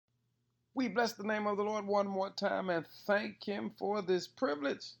We bless the name of the Lord one more time and thank Him for this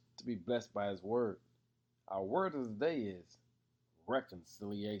privilege to be blessed by His word. Our word of the day is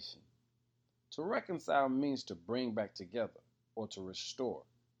reconciliation. To reconcile means to bring back together or to restore.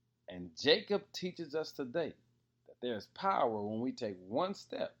 And Jacob teaches us today that there is power when we take one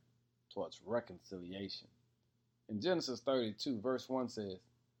step towards reconciliation. In Genesis 32, verse 1 says,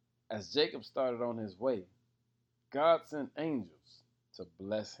 as Jacob started on his way, God sent angels to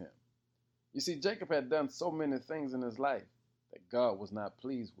bless him. You see, Jacob had done so many things in his life that God was not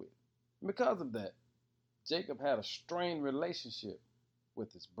pleased with. And because of that, Jacob had a strained relationship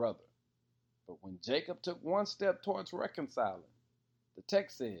with his brother. But when Jacob took one step towards reconciling, the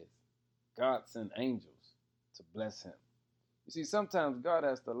text says, God sent angels to bless him. You see, sometimes God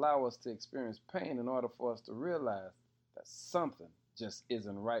has to allow us to experience pain in order for us to realize that something just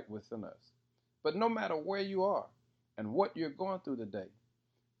isn't right within us. But no matter where you are and what you're going through today,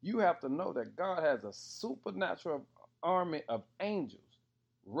 you have to know that God has a supernatural army of angels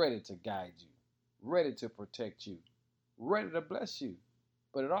ready to guide you, ready to protect you, ready to bless you.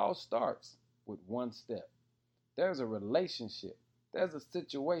 But it all starts with one step. There's a relationship, there's a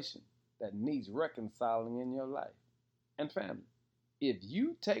situation that needs reconciling in your life. And family, if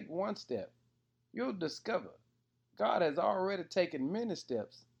you take one step, you'll discover God has already taken many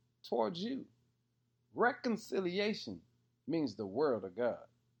steps towards you. Reconciliation means the world of God.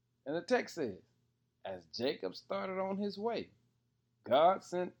 And the text says, as Jacob started on his way, God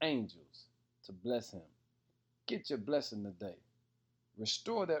sent angels to bless him. Get your blessing today.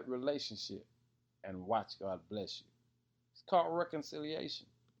 Restore that relationship and watch God bless you. It's called reconciliation.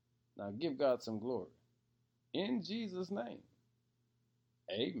 Now give God some glory. In Jesus' name,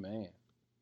 amen.